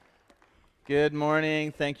Good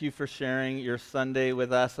morning. Thank you for sharing your Sunday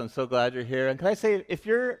with us. I'm so glad you're here. And can I say, if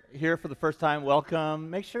you're here for the first time, welcome.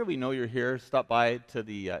 Make sure we know you're here. Stop by to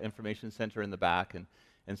the information center in the back and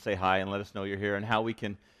say hi and let us know you're here and how we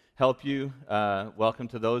can help you. Welcome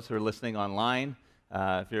to those who are listening online.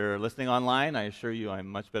 If you're listening online, I assure you I'm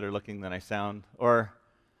much better looking than I sound, or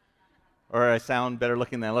I sound better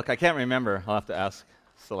looking than I look. I can't remember. I'll have to ask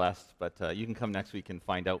Celeste, but you can come next week and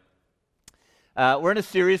find out. We're in a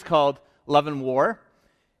series called Love and War,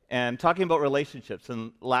 and talking about relationships.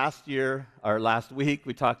 And last week,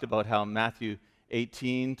 we talked about how Matthew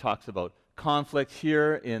 18 talks about conflict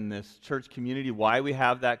here in this church community, why we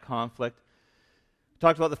have that conflict. We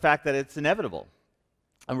talked about the fact that it's inevitable,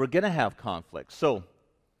 and we're going to have conflict. So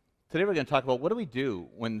today we're going to talk about what do we do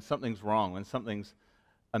when something's wrong, when something's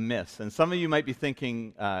amiss. And some of you might be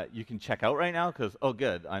thinking, you can check out right now because, oh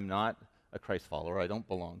good, I'm not a Christ follower, I don't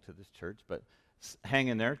belong to this church, but hang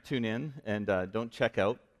in there, tune in, and don't check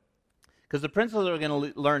out. Because the principles that we're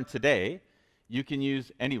going to learn today, you can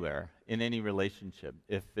use anywhere, in any relationship.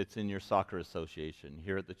 If it's in your soccer association,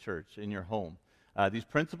 here at the church, in your home. These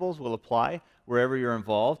principles will apply wherever you're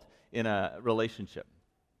involved in a relationship.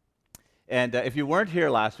 And if you weren't here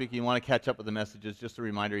last week and you want to catch up with the messages, just a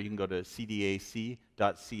reminder, you can go to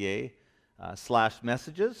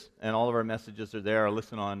cdac.ca/messages, and all of our messages are there, or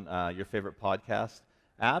listen on your favorite podcast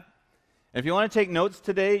app. And if you want to take notes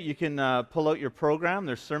today, you can pull out your program.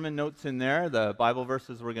 There's sermon notes in there. The Bible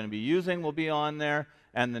verses we're going to be using will be on there.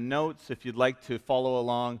 And the notes, if you'd like to follow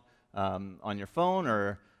along on your phone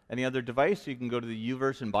or any other device, you can go to the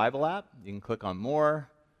YouVersion Bible app. You can click on More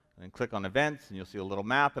and click on Events, and you'll see a little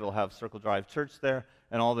map. It'll have Circle Drive Church there,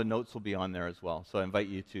 and all the notes will be on there as well. So I invite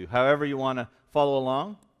you to, however you want to follow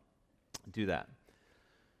along, do that.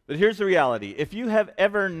 But here's the reality. If you have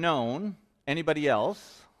ever known anybody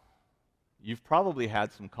else, you've probably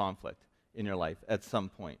had some conflict in your life at some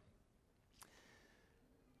point.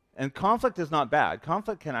 And conflict is not bad.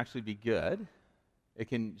 Conflict can actually be good. It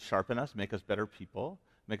can sharpen us, make us better people,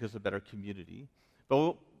 make us a better community.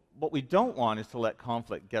 But what we don't want is to let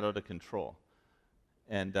conflict get out of control.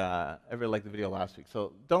 And I really liked the video last week.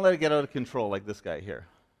 So don't let it get out of control like this guy here.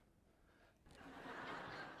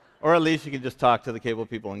 Or at least you can just talk to the cable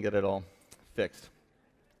people and get it all fixed.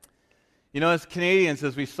 You know, as Canadians,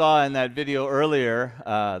 as we saw in that video earlier,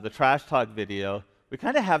 the trash talk video, we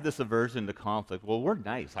kind of have this aversion to conflict. Well, we're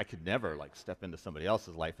nice. I could never step into somebody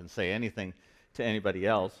else's life and say anything to anybody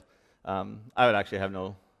else. I would actually have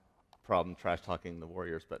no problem trash talking the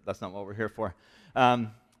Warriors, but that's not what we're here for.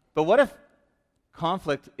 But what if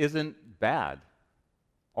conflict isn't bad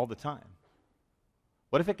all the time?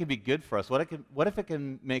 What if it can be good for us? What if it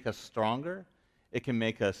can make us stronger? It can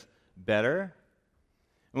make us better?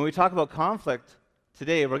 When we talk about conflict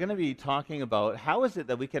today, we're going to be talking about how is it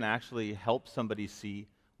that we can actually help somebody see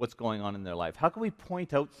what's going on in their life? How can we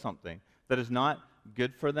point out something that is not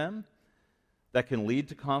good for them, that can lead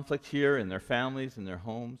to conflict here in their families, in their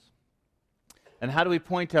homes? And how do we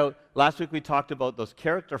point out, last week we talked about those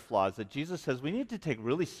character flaws that Jesus says we need to take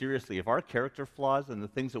really seriously. If our character flaws and the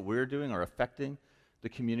things that we're doing are affecting the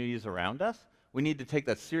communities around us, we need to take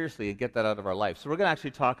that seriously and get that out of our life. So we're going to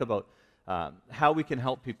actually talk about how we can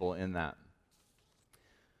help people in that.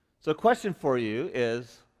 So a question for you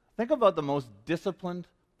is, think about the most disciplined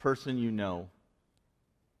person you know,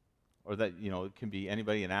 or that, it can be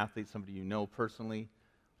anybody, an athlete, somebody you know personally.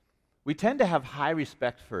 We tend to have high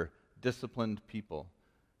respect for disciplined people.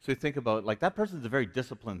 So you think about, that person's a very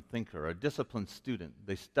disciplined thinker, a disciplined student.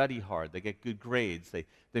 They study hard, they get good grades, they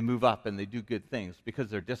move up and they do good things because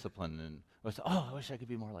they're disciplined. And we say, I wish I could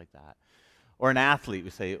be more like that. Or an athlete,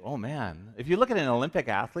 we say, oh man, if you look at an Olympic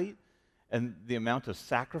athlete and the amount of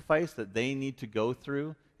sacrifice that they need to go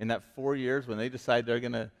through in that 4 years when they decide they're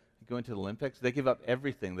going to go into the Olympics, they give up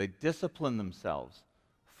everything. They discipline themselves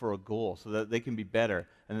for a goal so that they can be better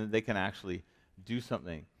and that they can actually do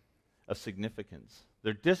something of significance.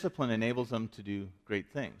 Their discipline enables them to do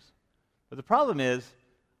great things. But the problem is,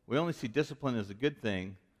 we only see discipline as a good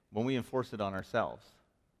thing when we enforce it on ourselves.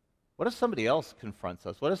 What if somebody else confronts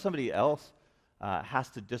us? What if somebody else has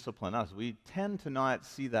to discipline us? We tend to not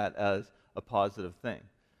see that as a positive thing.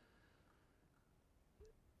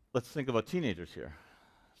 Let's think about teenagers here.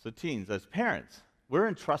 So teens, as parents, we're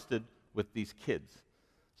entrusted with these kids.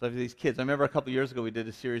 So I have these kids. I remember a couple years ago we did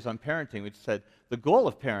a series on parenting which said the goal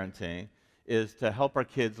of parenting is to help our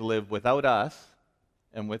kids live without us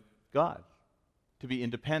and with God, to be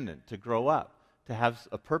independent, to grow up, to have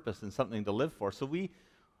a purpose and something to live for. So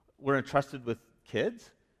we're entrusted with kids,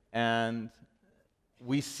 and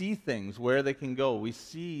we see things, where they can go. We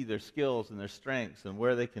see their skills and their strengths and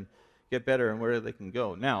where they can get better and where they can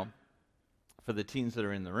go. Now, for the teens that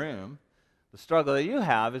are in the room, the struggle that you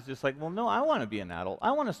have is just like, well, no, I want to be an adult.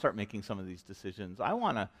 I want to start making some of these decisions. I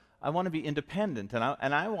want to be independent,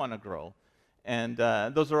 and I want to grow. And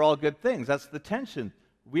those are all good things. That's the tension.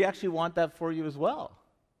 We actually want that for you as well.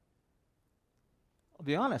 I'll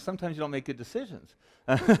be honest, sometimes you don't make good decisions.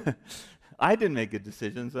 I didn't make good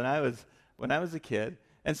decisions when I was a kid,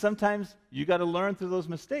 and sometimes you got to learn through those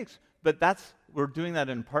mistakes. But we're doing that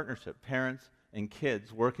in partnership, parents and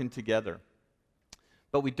kids working together.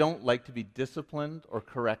 But we don't like to be disciplined or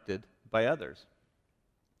corrected by others.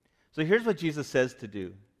 So here's what Jesus says to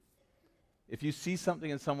do. If you see something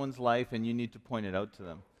in someone's life and you need to point it out to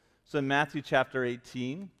them. So in Matthew chapter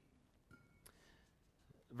 18,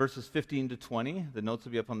 verses 15 to 20, the notes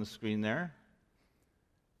will be up on the screen there.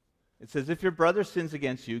 It says, if your brother sins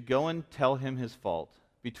against you, go and tell him his fault,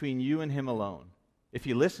 between you and him alone. If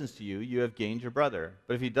he listens to you, you have gained your brother.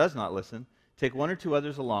 But if he does not listen, take one or two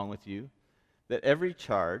others along with you, that every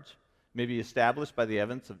charge may be established by the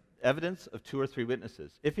evidence of two or three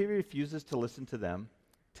witnesses. If he refuses to listen to them,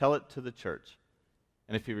 tell it to the church.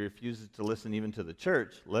 And if he refuses to listen even to the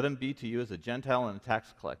church, let him be to you as a Gentile and a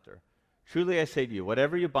tax collector. Truly I say to you,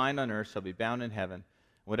 whatever you bind on earth shall be bound in heaven, and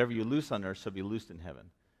whatever you loose on earth shall be loosed in heaven.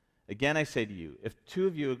 Again I say to you, if two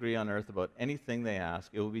of you agree on earth about anything they ask,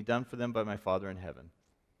 it will be done for them by my Father in heaven.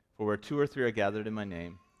 For where two or three are gathered in my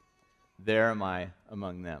name, there am I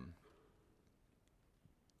among them.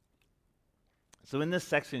 So in this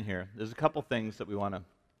section here, there's a couple things that we want to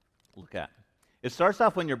look at. It starts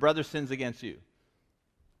off when your brother sins against you.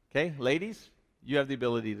 Okay, ladies, you have the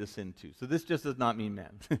ability to sin too. So this just does not mean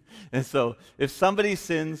men. And so if somebody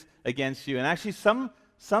sins against you, and actually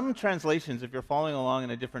some translations, if you're following along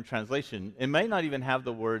in a different translation, it might not even have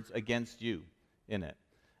the words against you in it.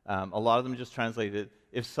 A lot of them just translate it,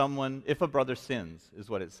 if a brother sins, is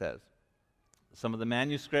what it says. Some of the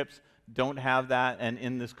manuscripts don't have that, and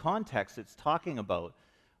in this context, it's talking about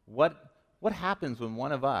what happens when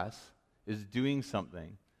one of us is doing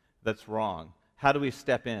something that's wrong. How do we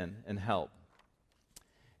step in and help?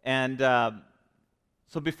 And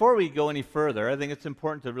so before we go any further, I think it's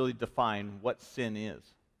important to really define what sin is.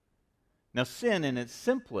 Now, sin in its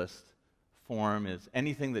simplest form is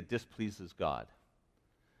anything that displeases God.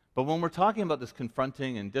 But when we're talking about this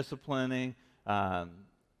confronting and disciplining,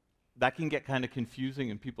 that can get kind of confusing,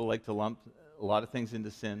 and people like to lump a lot of things into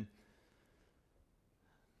sin.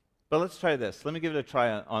 But let's try this. Let me give it a try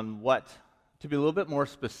on to be a little bit more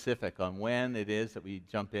specific on when it is that we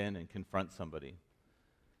jump in and confront somebody.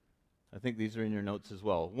 I think these are in your notes as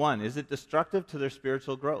well. 1, is it destructive to their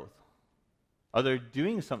spiritual growth? Are they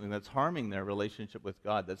doing something that's harming their relationship with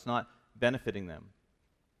God, that's not benefiting them?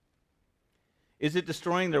 Is it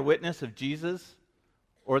destroying their witness of Jesus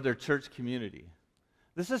or their church community?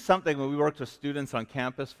 This is something when we worked with students on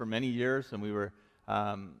campus for many years, and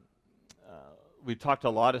we talked to a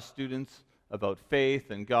lot of students about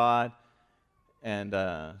faith and God, and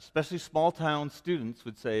especially small-town students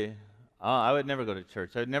would say, I would never go to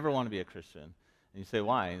church. I would never want to be a Christian. And you say,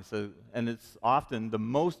 why? And it's often the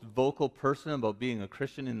most vocal person about being a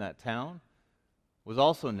Christian in that town was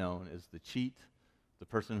also known as the cheat, the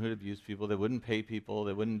person who would abuse people. They wouldn't pay people.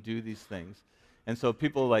 They wouldn't do these things. And so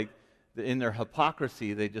people in their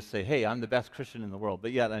hypocrisy, they just say, hey, I'm the best Christian in the world,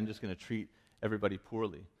 but yet I'm just going to treat everybody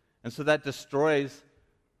poorly. And so that destroys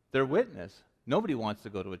their witness. Nobody wants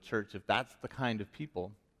to go to a church if that's the kind of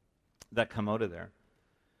people that come out of there.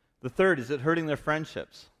 The third, is it hurting their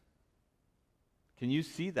friendships? Can you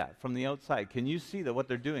see that from the outside? Can you see that what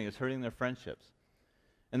they're doing is hurting their friendships?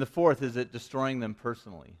 And the fourth, is it destroying them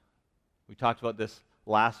personally? We talked about this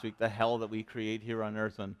last week, the hell that we create here on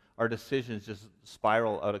earth when our decisions just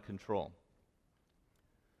spiral out of control.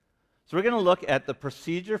 So we're going to look at the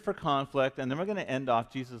procedure for conflict, and then we're going to end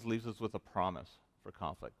off. Jesus leaves us with a promise for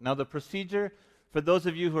conflict. Now, the procedure, for those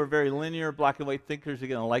of you who are very linear, black and white thinkers, you're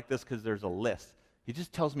going to like this because there's a list. He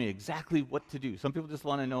just tells me exactly what to do. Some people just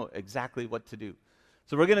want to know exactly what to do.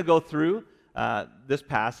 So we're going to go through this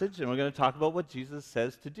passage, and we're going to talk about what Jesus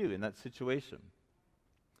says to do in that situation.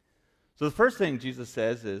 So the first thing Jesus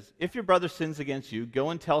says is, if your brother sins against you,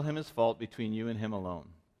 go and tell him his fault between you and him alone.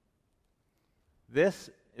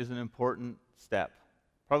 This is an important step,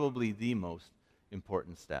 probably the most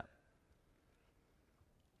important step.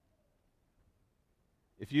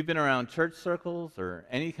 If you've been around church circles or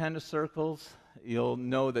any kind of circles, you'll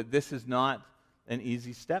know that this is not an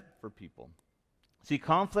easy step for people. See,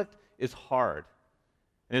 conflict is hard.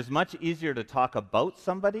 And it's much easier to talk about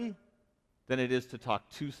somebody than it is to talk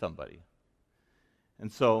to somebody.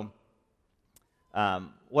 And so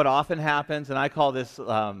what often happens, and I call this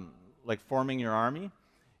like forming your army.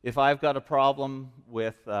 If I've got a problem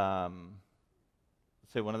with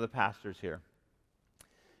say one of the pastors here.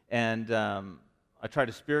 And I try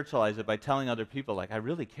to spiritualize it by telling other people, like, I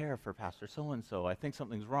really care for Pastor so-and-so. I think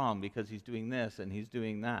something's wrong because he's doing this and he's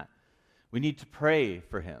doing that. We need to pray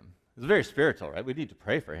for him. It's very spiritual, right? We need to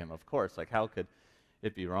pray for him, of course. Like, how could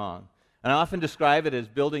it be wrong? And I often describe it as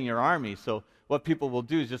building your army. So what people will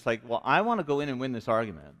do is just like, well, I want to go in and win this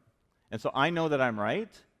argument. And so I know that I'm right.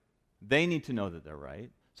 They need to know that they're right.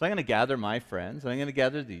 So I'm going to gather my friends, and I'm going to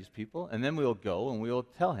gather these people, and then we'll go and we'll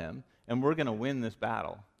tell him, and we're going to win this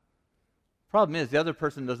battle. Problem is, the other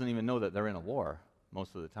person doesn't even know that they're in a war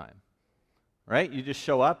most of the time, right? You just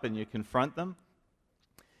show up and you confront them.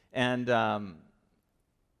 And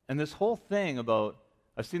this whole thing about,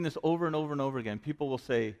 I've seen this over and over and over again. People will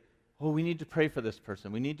say, oh, we need to pray for this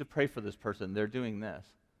person. We need to pray for this person. They're doing this.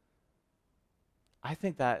 I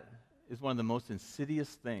think that is one of the most insidious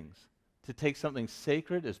things, to take something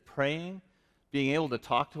sacred as praying, being able to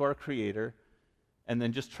talk to our Creator, and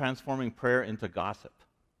then just transforming prayer into gossip.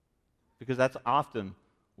 Because that's often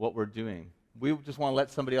what we're doing. We just want to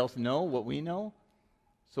let somebody else know what we know,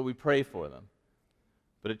 so we pray for them.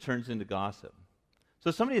 But it turns into gossip. So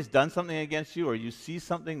if somebody has done something against you, or you see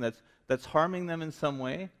something that's harming them in some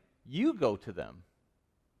way, you go to them.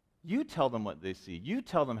 You tell them what they see. You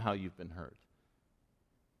tell them how you've been hurt.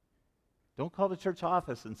 Don't call the church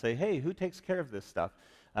office and say, hey, who takes care of this stuff?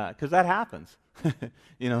 Because that happens.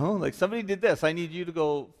 Like somebody did this. I need you to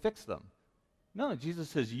go fix them. No, Jesus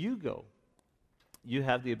says, you go. You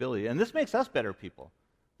have the ability. And this makes us better people.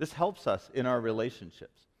 This helps us in our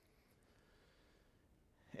relationships.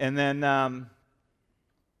 And then,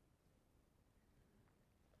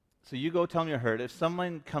 so you go tell them you're hurt. If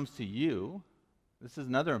someone comes to you, this is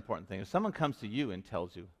another important thing. If someone comes to you and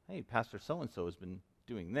tells you, hey, Pastor so-and-so has been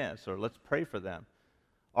doing this, or let's pray for them,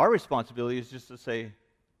 our responsibility is just to say,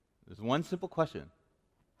 there's one simple question.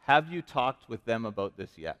 Have you talked with them about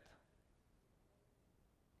this yet?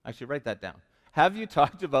 Actually, write that down. Have you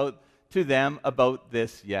talked to them about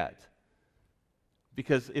this yet?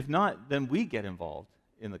 Because if not, then we get involved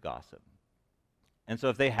in the gossip. And so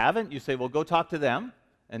if they haven't, you say, well, go talk to them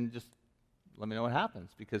and just let me know what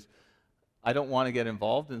happens, because I don't want to get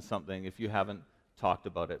involved in something if you haven't talked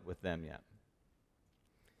about it with them yet.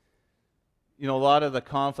 A lot of the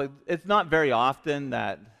conflict, it's not very often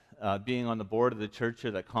that being on the board of the church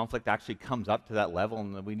here, that conflict actually comes up to that level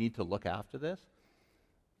and that we need to look after this.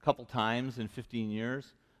 A couple times in 15 years.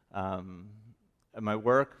 At my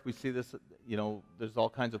work, we see this, there's all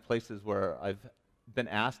kinds of places where I've been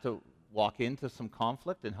asked to walk into some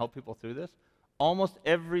conflict and help people through this. Almost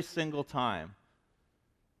every single time,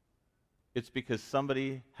 it's because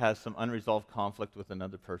somebody has some unresolved conflict with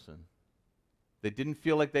another person. They didn't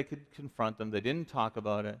feel like they could confront them. They didn't talk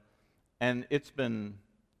about it. And it's been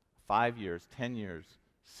 5 years, 10 years,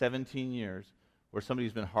 17 years where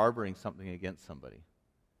somebody's been harboring something against somebody.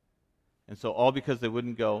 And so all because they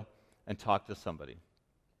wouldn't go and talk to somebody.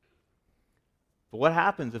 But what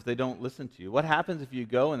happens if they don't listen to you? What happens if you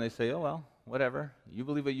go and they say, oh, well, whatever. You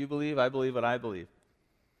believe what you believe, I believe what I believe.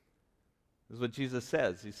 This is what Jesus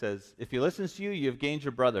says. He says, if he listens to you, you have gained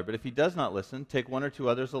your brother. But if he does not listen, take one or two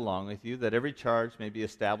others along with you, that every charge may be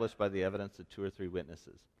established by the evidence of 2 or 3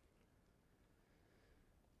 witnesses.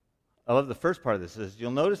 I love the first part of this.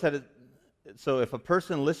 You'll notice that so if a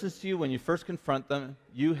person listens to you when you first confront them,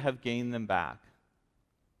 you have gained them back.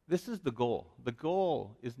 This is the goal. The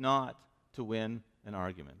goal is not to win an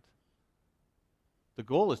argument. The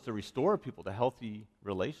goal is to restore people to healthy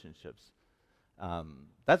relationships.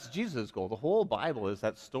 That's Jesus' goal. The whole Bible is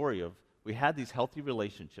that story of we had these healthy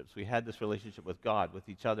relationships. We had this relationship with God, with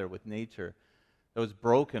each other, with nature that was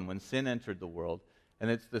broken when sin entered the world. And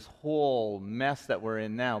it's this whole mess that we're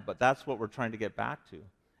in now, but that's what we're trying to get back to.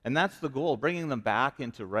 And that's the goal, bringing them back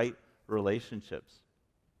into right relationships.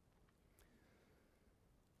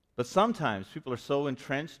 But sometimes people are so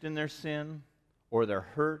entrenched in their sin or they're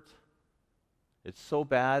hurt. It's so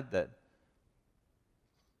bad that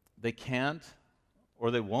they can't or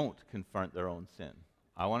they won't confront their own sin.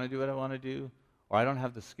 I want to do what I want to do, or I don't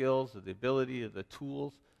have the skills or the ability or the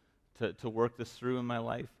tools to work this through in my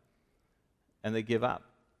life, and they give up.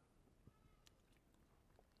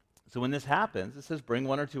 So when this happens, it says bring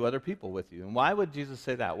 1 or 2 other people with you. And why would Jesus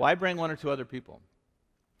say that? Why bring 1 or 2 other people?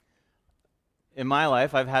 In my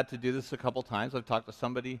life, I've had to do this a couple times. I've talked to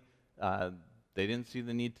somebody. They didn't see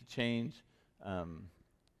the need to change.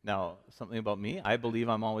 Now, something about me, I believe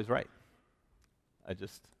I'm always right. I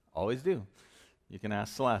just always do. You can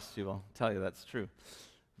ask Celeste. She will tell you that's true.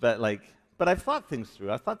 But I've thought things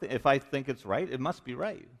through. I've thought that if I think it's right, it must be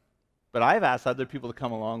right. But I've asked other people to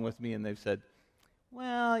come along with me, and they've said,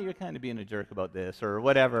 well, you're kind of being a jerk about this or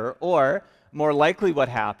whatever. Or more likely what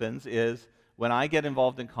happens is when I get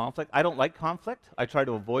involved in conflict, I don't like conflict. I try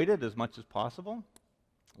to avoid it as much as possible,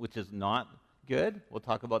 which is not good. We'll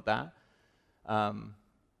talk about that.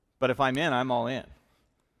 But if I'm in, I'm all in.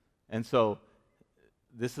 And so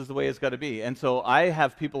this is the way it's got to be. And so I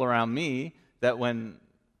have people around me that when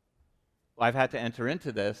I've had to enter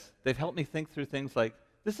into this, they've helped me think through things like,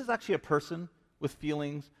 this is actually a person with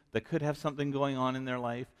feelings that could have something going on in their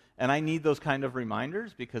life. And I need those kind of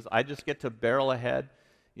reminders because I just get to barrel ahead.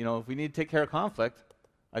 You know, if we need to take care of conflict,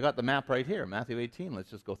 I got the map right here, Matthew 18.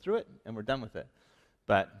 Let's just go through it and we're done with it.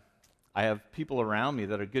 But I have people around me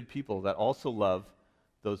that are good people that also love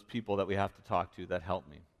those people that we have to talk to that help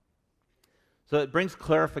me. So it brings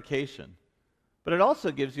clarification. But it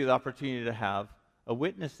also gives you the opportunity to have a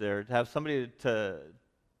witness there, to have somebody to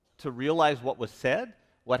realize what was said,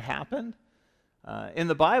 what happened. In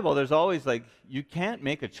the Bible, there's always like, you can't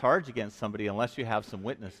make a charge against somebody unless you have some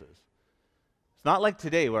witnesses. It's not like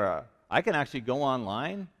today where I can actually go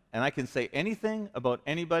online and I can say anything about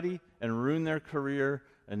anybody and ruin their career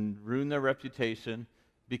and ruin their reputation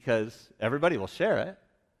because everybody will share it.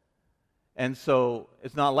 And so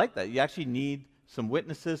it's not like that. You actually need some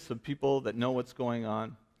witnesses, some people that know what's going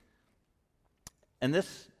on. And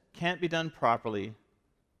this can't be done properly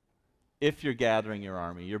if you're gathering your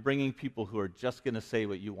army. You're bringing people who are just going to say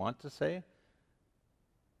what you want to say.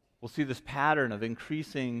 We'll see this pattern of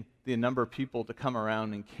increasing the number of people to come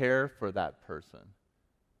around and care for that person.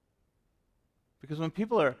 Because when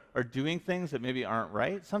people are doing things that maybe aren't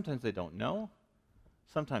right, sometimes they don't know.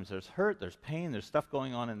 Sometimes there's hurt, there's pain, there's stuff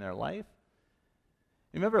going on in their life.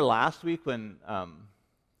 You remember last week when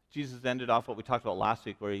Jesus ended off what we talked about last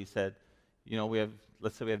week where he said, you know,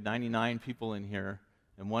 let's say we have 99 people in here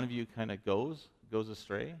and one of you kind of goes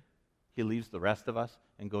astray. He leaves the rest of us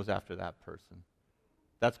and goes after that person.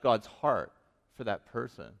 That's God's heart for that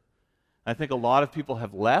person. I think a lot of people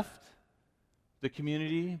have left the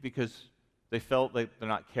community because they felt like they're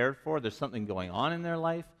not cared for. There's something going on in their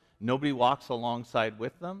life. Nobody walks alongside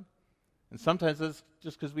with them. And sometimes it's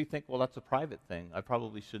just because we think, well, that's a private thing. I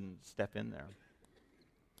probably shouldn't step in there.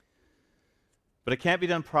 But it can't be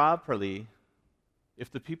done properly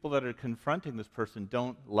if the people that are confronting this person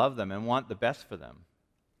don't love them and want the best for them.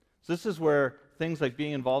 So this is where things like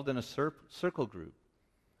being involved in a circle group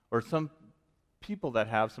or some people that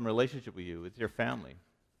have some relationship with you, with your family.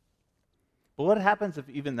 But what happens if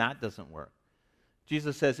even that doesn't work?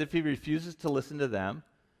 Jesus says if he refuses to listen to them,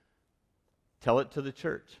 tell it to the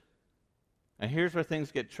church. And here's where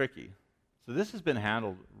things get tricky. So this has been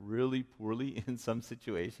handled really poorly in some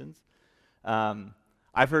situations.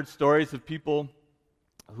 I've heard stories of people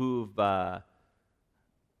who've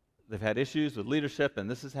they've had issues with leadership, and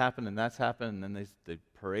this has happened, and that's happened, and then they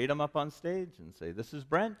parade them up on stage and say, this is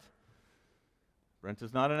Brent. Brent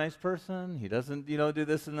is not a nice person. He doesn't, do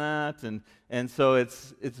this and that. And so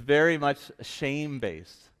it's very much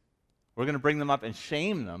shame-based. We're going to bring them up and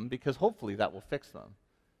shame them because hopefully that will fix them.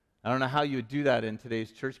 I don't know how you would do that in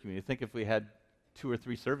today's church community. Think if we had 2 or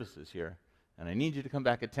 3 services here, and I need you to come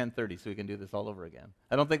back at 10:30 so we can do this all over again.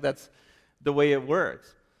 I don't think that's the way it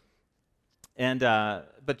works.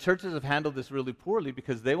 But churches have handled this really poorly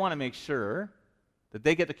because they want to make sure that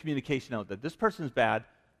they get the communication out that this person's bad,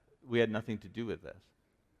 we had nothing to do with this.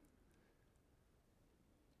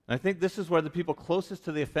 And I think this is where the people closest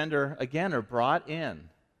to the offender, again, are brought in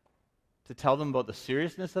to tell them about the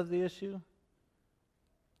seriousness of the issue.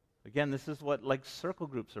 Again, this is what circle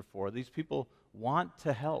groups are for. These people want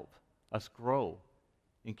to help us grow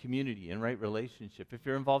in community and right relationship. If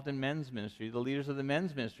you're involved in men's ministry, the leaders of the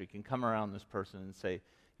men's ministry can come around this person and say,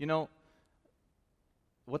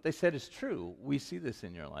 what they said is true. We see this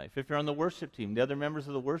in your life. If you're on the worship team, the other members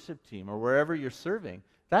of the worship team, or wherever you're serving,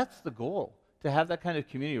 that's the goal, to have that kind of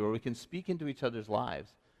community where we can speak into each other's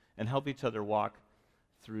lives and help each other walk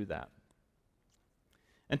through that.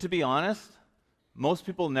 And to be honest, most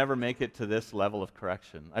people never make it to this level of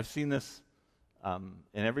correction. I've seen this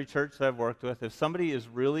in every church that I've worked with. If somebody is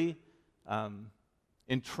really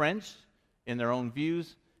entrenched in their own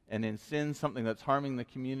views and in sin, something that's harming the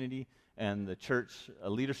community, and the church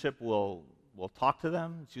leadership will talk to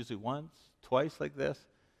them. It's usually once, twice like this.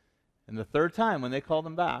 And the third time when they call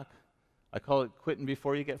them back, I call it quitting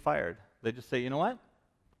before you get fired. They just say, you know what?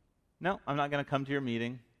 No, I'm not going to come to your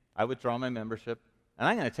meeting. I withdraw my membership, and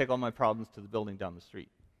I'm going to take all my problems to the building down the street.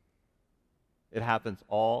 It happens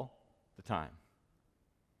all the time.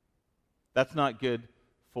 That's not good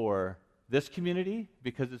for this community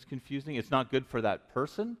because it's confusing. It's not good for that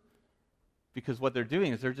person because what they're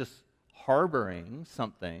doing is they're just harboring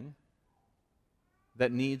something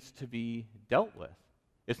that needs to be dealt with.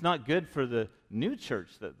 It's not good for the new church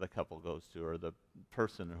that the couple goes to or the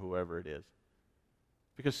person or whoever it is.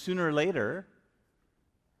 Because sooner or later,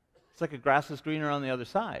 it's like a grass is greener on the other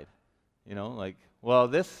side. You know, like, well,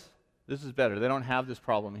 this is better. They don't have this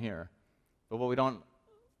problem here. But what we don't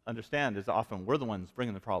understand is often we're the ones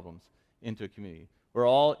bringing the problems into a community. We're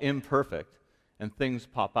all imperfect, and things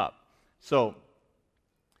pop up. So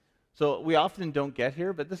we often don't get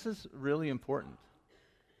here, but this is really important.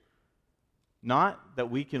 Not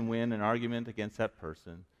that we can win an argument against that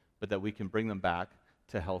person, but that we can bring them back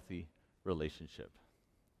to healthy relationship.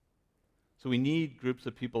 So we need groups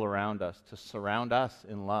of people around us to surround us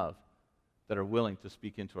in love that are willing to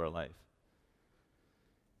speak into our life.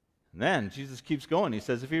 And then Jesus keeps going. He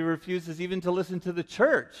says, if he refuses even to listen to the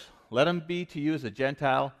church, let him be to you as a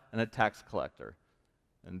Gentile and a tax collector.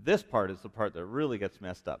 And this part is the part that really gets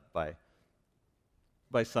messed up by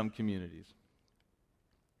some communities.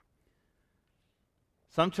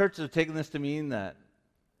 Some churches have taken this to mean that,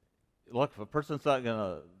 look, if a person's not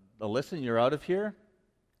going to listen, you're out of here.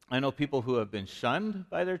 I know people who have been shunned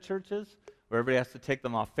by their churches, where everybody has to take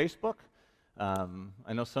them off Facebook.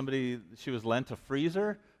 I know somebody, she was lent a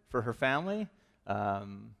freezer for her family.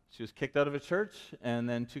 She was kicked out of a church, and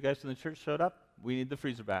then 2 guys from the church showed up. We need the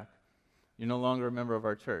freezer back. You're no longer a member of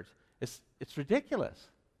our church. It's ridiculous.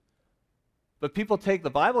 But people take the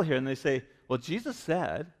Bible here and they say, well, Jesus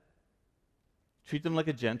said, treat them like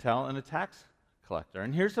a Gentile and a tax collector.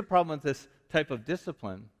 And here's the problem with this type of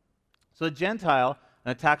discipline. So a Gentile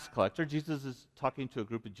and a tax collector, Jesus is talking to a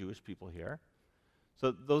group of Jewish people here.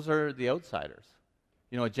 So those are the outsiders.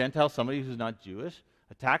 You know, a Gentile, somebody who's not Jewish.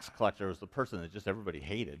 A tax collector was the person that just everybody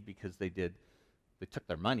hated because they took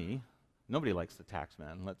their money. Nobody likes the tax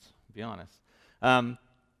man, let's be honest. But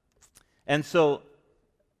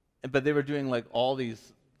they were doing like all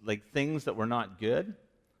these like things that were not good.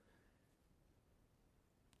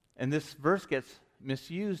 And this verse gets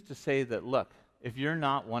misused to say that, look, if you're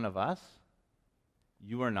not one of us,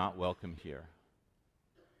 you are not welcome here.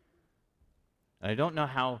 And I don't know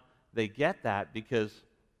how they get that because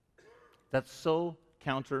that's so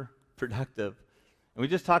counterproductive. And we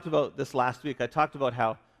just talked about this last week. I talked about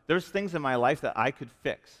how there's things in my life that I could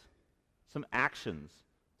fix, some actions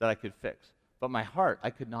that I could fix, but my heart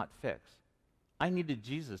I could not fix. I needed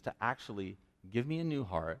Jesus to actually give me a new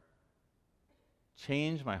heart,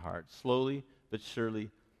 change my heart slowly but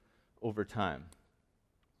surely over time.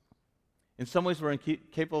 In some ways, we're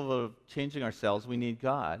incapable of changing ourselves. We need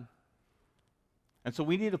God. And so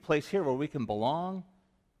we need a place here where we can belong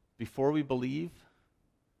before we believe.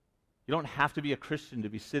 You don't have to be a Christian to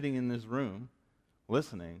be sitting in this room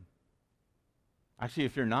listening. Actually,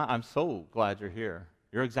 if you're not, I'm so glad you're here.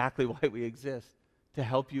 You're exactly why we exist, to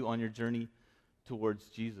help you on your journey towards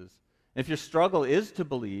Jesus. And if your struggle is to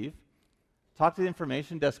believe, talk to the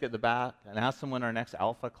information desk at the back and ask them when our next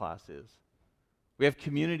Alpha class is. We have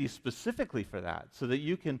communities specifically for that, so that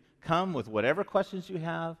you can come with whatever questions you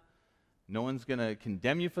have. No one's going to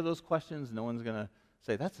condemn you for those questions. No one's going to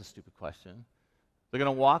say, that's a stupid question. They're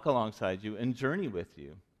going to walk alongside you and journey with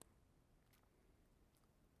you.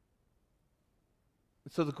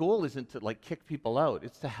 So the goal isn't to like kick people out.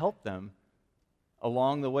 It's to help them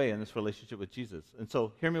along the way in this relationship with Jesus. And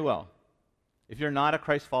so hear me well. If you're not a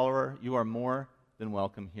Christ follower, you are more than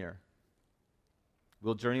welcome here.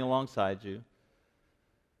 We'll journey alongside you.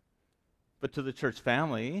 But to the church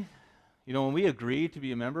family, you know, when we agree to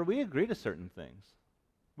be a member, we agree to certain things.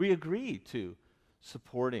 We agree to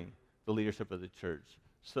supporting the leadership of the church,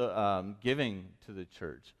 so giving to the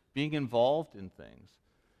church, being involved in things.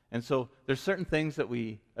 And so there's certain things that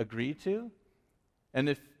we agree to, and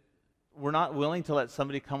if we're not willing to let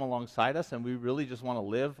somebody come alongside us and we really just want to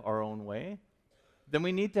live our own way, then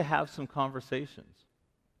we need to have some conversations.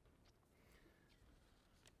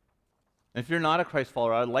 And if you're not a Christ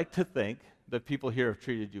follower, I'd like to think that people here have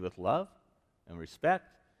treated you with love and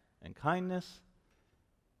respect and kindness,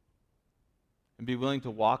 and be willing to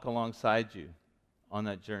walk alongside you on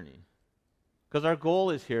that journey. Because our goal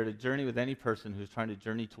is here to journey with any person who's trying to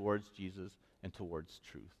journey towards Jesus and towards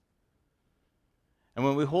truth. And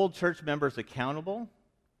when we hold church members accountable,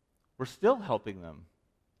 we're still helping them.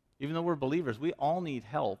 Even though we're believers, we all need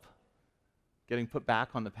help getting put back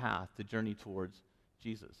on the path to journey towards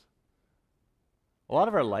Jesus. A lot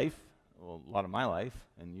of our life, well, a lot of my life,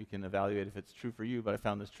 and you can evaluate if it's true for you, but I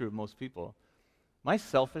found this true of most people, my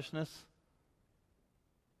selfishness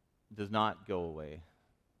does not go away.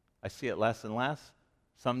 I see it less and less,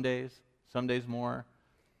 some days more.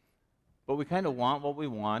 But we kind of want what we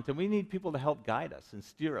want, and we need people to help guide us and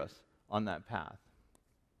steer us on that path.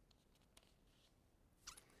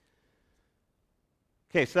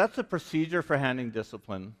 Okay, so that's the procedure for handling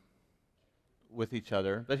discipline with each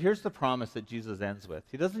other. But here's the promise that Jesus ends with.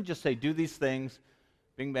 He doesn't just say, do these things,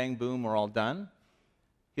 bing, bang, boom, we're all done.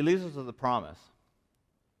 He leaves us with a promise.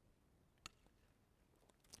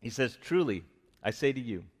 He says, truly, I say to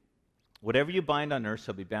you, whatever you bind on earth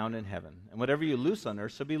shall be bound in heaven, and whatever you loose on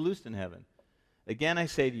earth shall be loosed in heaven. Again, I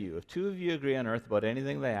say to you, if two of you agree on earth about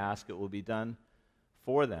anything they ask, it will be done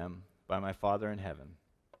for them by my Father in heaven.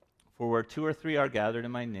 For where two or three are gathered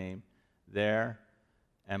in my name, there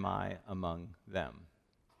am I among them.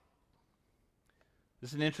 This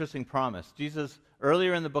is an interesting promise. Jesus,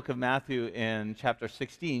 earlier in the book of Matthew in chapter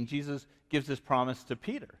 16, Jesus gives this promise to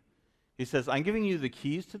Peter. He says, I'm giving you the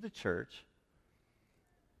keys to the church.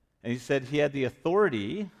 And he said he had the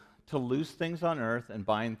authority to loose things on earth and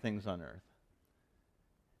bind things on earth.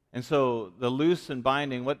 And so the loose and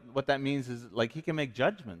binding, what that means is like he can make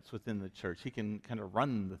judgments within the church. He can kind of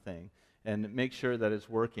run the thing and make sure that it's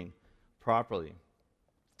working properly.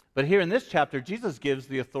 But here in this chapter, Jesus gives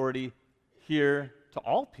the authority here to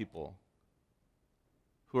all people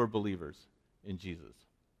who are believers in Jesus.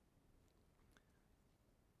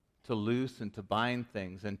 To loose and to bind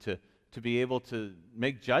things and to be able to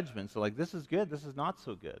make judgments. So like, this is good, this is not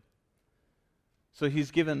so good. So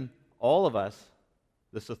he's given all of us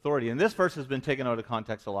this authority. And this verse has been taken out of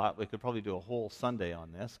context a lot. We could probably do a whole Sunday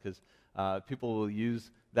on this because people will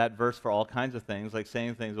use that verse for all kinds of things, like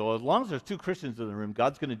saying things, well, as long as there's two Christians in the room,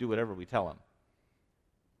 God's going to do whatever we tell him.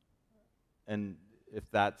 And if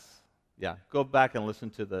that's, go back and listen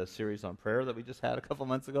to the series on prayer that we just had a couple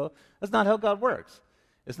months ago. That's not how God works.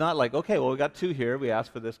 It's not like, okay, well, we got two here, we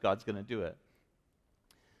asked for this, God's going to do it.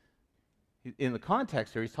 In the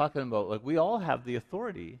context here, he's talking about, like, we all have the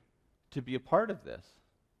authority to be a part of this.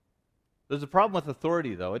 There's a problem with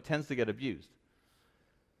authority, though. It tends to get abused.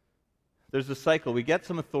 There's a cycle. We get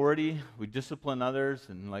some authority, we discipline others,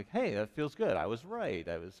 and like, hey, that feels good. I was right.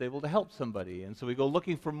 I was able to help somebody. And so we go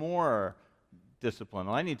looking for more discipline.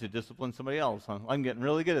 Well, I need to discipline somebody else. I'm getting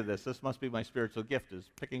really good at this. This must be my spiritual gift, is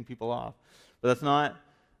picking people off. But that's not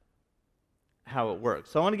how it works.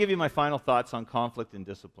 So I want to give you my final thoughts on conflict and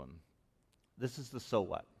discipline. This is the so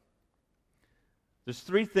what. There's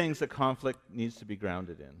three things that conflict needs to be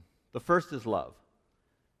grounded in. The first is love.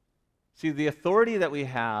 See, the authority that we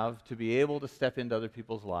have to be able to step into other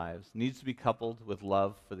people's lives needs to be coupled with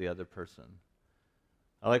love for the other person.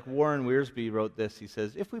 I like Warren Wiersbe wrote this. He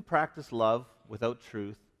says, if we practice love without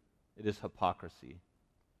truth, it is hypocrisy.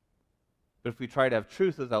 But if we try to have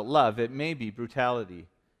truth without love, it may be brutality.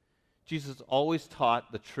 Jesus always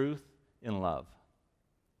taught the truth in love.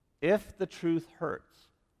 If the truth hurts,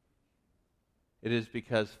 it is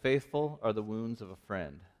because faithful are the wounds of a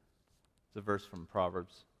friend. It's a verse from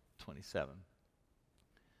Proverbs 27.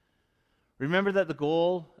 Remember that the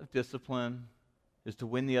goal of discipline is to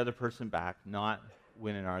win the other person back, not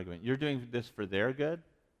win an argument. You're doing this for their good,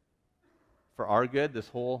 for our good. This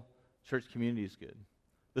whole church community is good.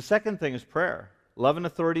 The second thing is prayer. Love and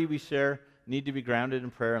authority we share need to be grounded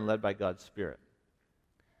in prayer and led by God's Spirit.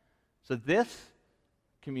 So this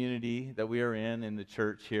community that we are in the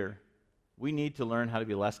church here, we need to learn how to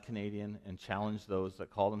be less Canadian and challenge those that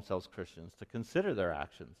call themselves Christians to consider their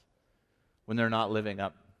actions when they're not living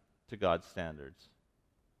up to God's standards.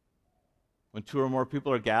 When two or more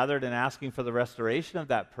people are gathered and asking for the restoration of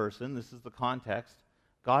that person, this is the context,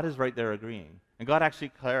 God is right there agreeing. And God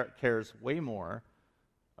actually cares way more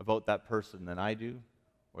about that person than I do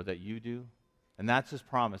or that you do. And that's his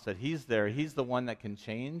promise, that he's there. He's the one that can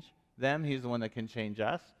change them. He's the one that can change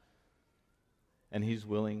us. And he's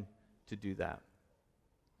willing to do that.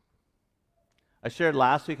 I shared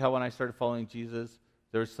last week how when I started following Jesus,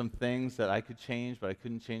 there were some things that I could change, but I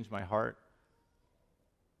couldn't change my heart.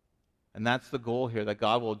 And that's the goal here, that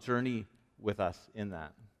God will journey with us in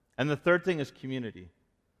that. And the third thing is community.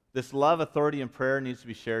 This love, authority, and prayer needs to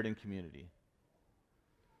be shared in community.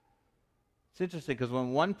 It's interesting because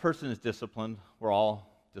when one person is disciplined, we're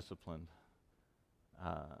all disciplined.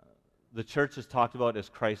 The church is talked about as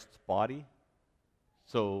Christ's body.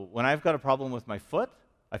 So when I've got a problem with my foot,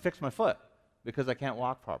 I fix my foot because I can't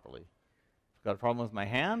walk properly. If I've got a problem with my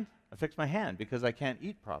hand, I fix my hand because I can't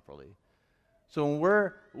eat properly. So when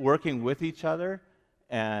we're working with each other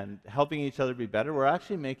and helping each other be better, we're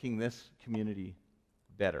actually making this community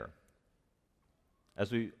better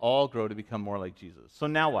as we all grow to become more like Jesus. So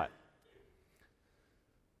now what?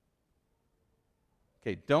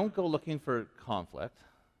 Okay, don't go looking for conflict,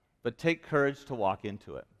 but take courage to walk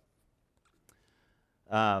into it.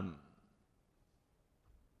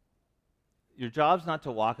 Your job's not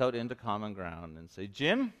to walk out into common ground and say,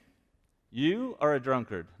 Jim, you are a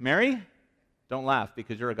drunkard. Mary, don't laugh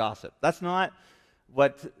because you're a gossip. That's not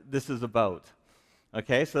what this is about.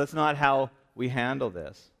 Okay, so that's not how we handle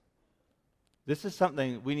this. This is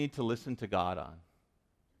something we need to listen to God on.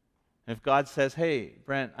 And if God says, hey,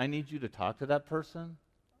 Brent, I need you to talk to that person,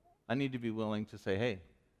 I need to be willing to say, hey,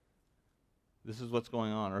 this is what's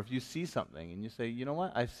going on. Or if you see something and you say, you know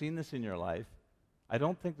what, I've seen this in your life. I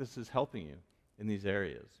don't think this is helping you in these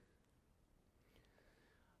areas.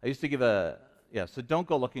 I used to give so don't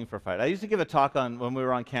go looking for a fight. I used to give a talk when we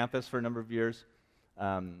were on campus for a number of years.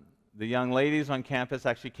 The young ladies on campus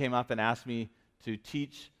actually came up and asked me to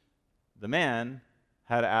teach the men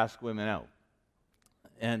how to ask women out.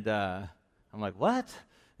 And I'm like, what?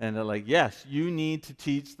 And they're like, yes, you need to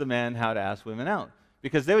teach the men how to ask women out.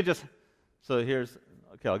 Because they would just,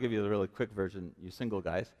 I'll give you the really quick version, you single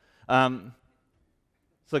guys.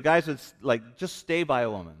 So guys would just stay by a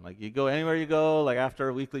woman. Like you go anywhere you go, like after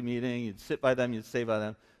a weekly meeting, you'd sit by them, you'd stay by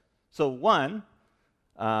them. So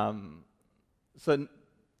so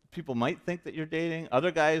people might think that you're dating.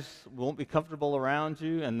 Other guys won't be comfortable around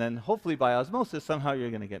you, and then hopefully by osmosis, somehow you're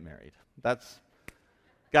going to get married.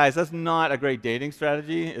 Guys, that's not a great dating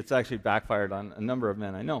strategy. It's actually backfired on a number of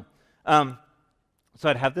men I know. So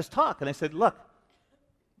I'd have this talk, and I said, look,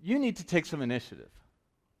 you need to take some initiative.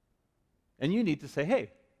 And you need to say, hey,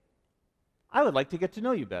 I would like to get to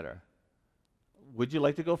know you better. Would you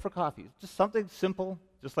like to go for coffee? Just something simple,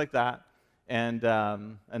 just like that. And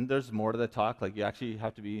there's more to the talk. Like you actually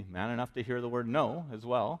have to be man enough to hear the word no as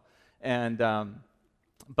well.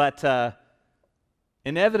 But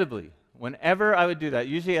inevitably, whenever I would do that,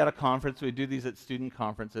 usually at a conference, we'd do these at student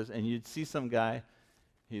conferences, and you'd see some guy,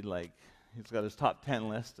 he's got his top 10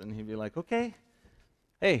 list, and he'd be like, okay,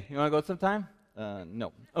 hey, you want to go sometime?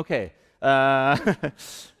 No. Okay. And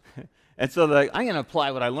so I'm going to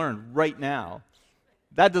apply what I learned right now.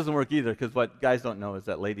 That doesn't work either, because what guys don't know is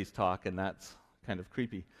that ladies talk, and that's kind of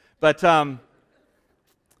creepy. But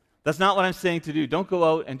that's not what I'm saying to do. Don't go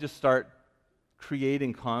out and just start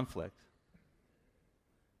creating conflict.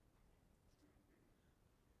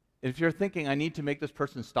 If you're thinking, I need to make this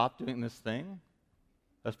person stop doing this thing,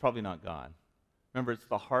 that's probably not God. Remember, it's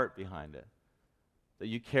the heart behind it, that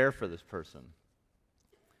you care for this person.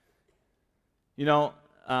 You know,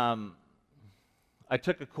 I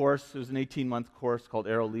took a course, it was an 18-month course called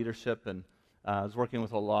Arrow Leadership, and I was working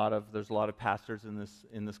with there's a lot of pastors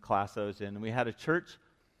in this class I was in, and we had a church,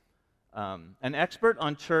 an expert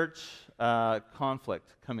on church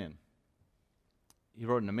conflict come in. He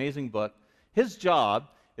wrote an amazing book. His job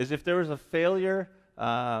is if there was a failure,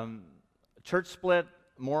 church split,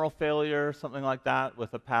 moral failure, something like that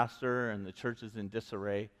with a pastor and the church is in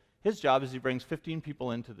disarray, his job is he brings 15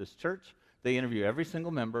 people into this church. They interview every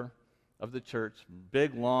single member of the church,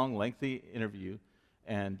 big, long, lengthy interview,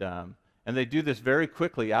 and they do this very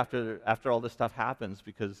quickly after all this stuff happens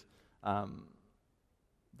because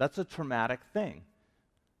that's a traumatic thing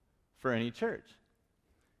for any church.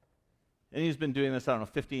 And he's been doing this,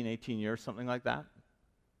 15, 18 years, something like that.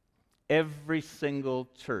 Every single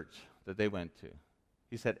church that they went to,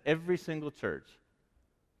 he said every single church,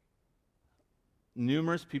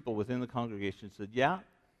 numerous people within the congregation said, yeah,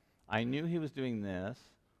 I knew he was doing this,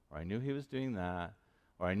 or I knew he was doing that,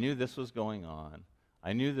 or I knew this was going on.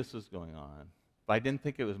 I knew this was going on, but I didn't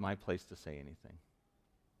think it was my place to say anything.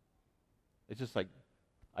 It's just like,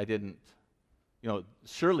 I didn't,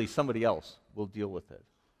 surely somebody else will deal with it.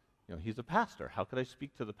 He's a pastor. How could I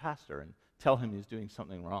speak to the pastor and tell him he's doing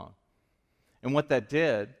something wrong? And what that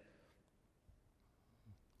did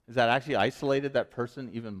is that actually isolated that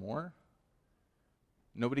person even more.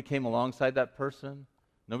 Nobody came alongside that person.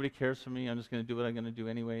 Nobody cares for me. I'm just going to do what I'm going to do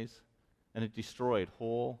anyways. And it destroyed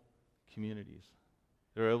whole communities.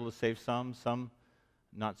 They were able to save some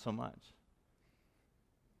not so much.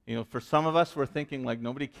 For some of us, we're thinking like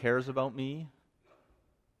nobody cares about me.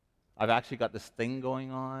 I've actually got this thing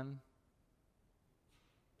going on.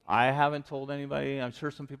 I haven't told anybody. I'm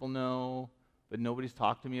sure some people know, but nobody's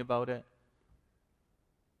talked to me about it.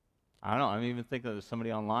 I don't know. I'm even thinking there's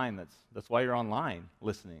somebody online that's why you're online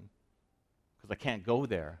listening. Because I can't go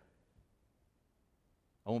there.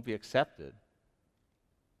 I won't be accepted.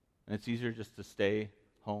 And it's easier just to stay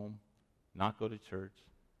home, not go to church.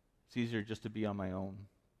 It's easier just to be on my own.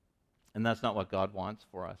 And that's not what God wants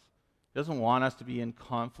for us. He doesn't want us to be in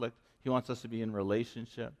conflict. He wants us to be in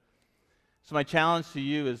relationship. So my challenge to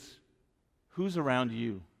you is, who's around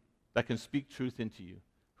you that can speak truth into you?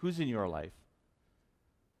 Who's in your life?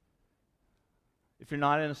 If you're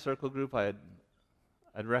not in a circle group, I'd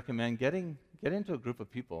recommend get into a group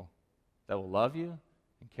of people that will love you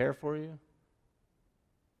and care for you,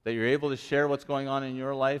 that you're able to share what's going on in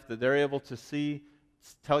your life, that they're able to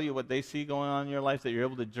tell you what they see going on in your life, that you're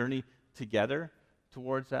able to journey together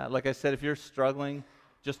towards that. Like I said, if you're struggling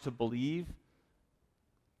just to believe,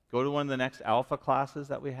 go to one of the next Alpha classes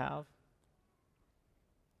that we have.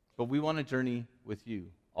 But we want to journey with you,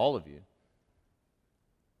 all of you.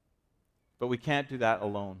 But we can't do that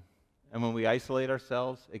alone. And when we isolate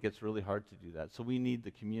ourselves, it gets really hard to do that. So we need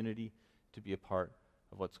the community to be a part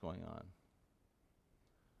of what's going on.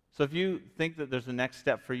 So if you think that there's a next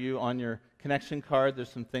step for you on your connection card,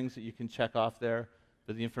 there's some things that you can check off there.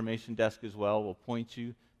 But the information desk as well will point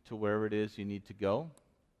you to wherever it is you need to go.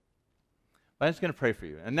 But I'm just going to pray for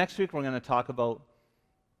you. And next week we're going to talk about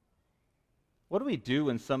what do we do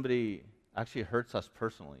when somebody actually hurts us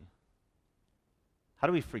personally? How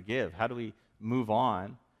do we forgive? How do we move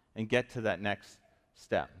on and get to that next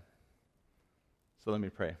step? So let me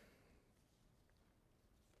pray.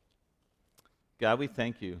 God, we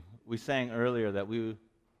thank you. We sang earlier that we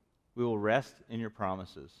will rest in your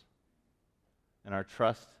promises, and our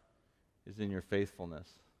trust is in your faithfulness.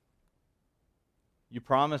 You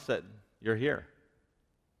promise that you're here.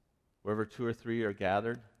 Wherever 2 or 3 are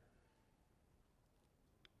gathered,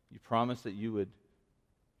 you promise that you would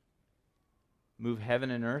move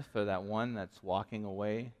heaven and earth for that one that's walking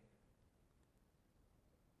away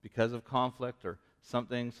because of conflict or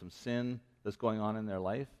something, some sin that's going on in their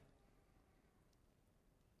life.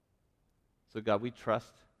 So God, we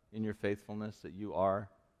trust in your faithfulness that you are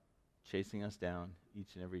chasing us down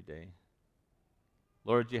each and every day.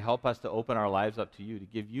 Lord, you help us to open our lives up to you, to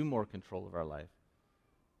give you more control of our life.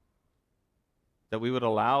 That we would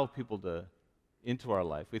allow people into our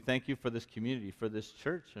life. We thank you for this community, for this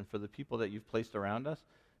church, and for the people that you've placed around us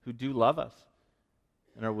who do love us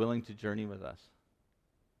and are willing to journey with us.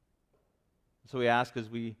 So we ask, as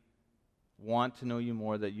we want to know you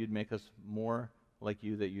more, that you'd make us more like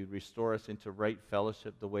you, that you'd restore us into right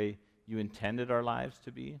fellowship the way you intended our lives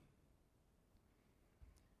to be,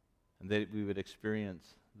 and that we would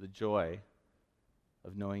experience the joy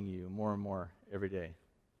of knowing you more and more every day.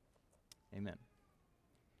 Amen.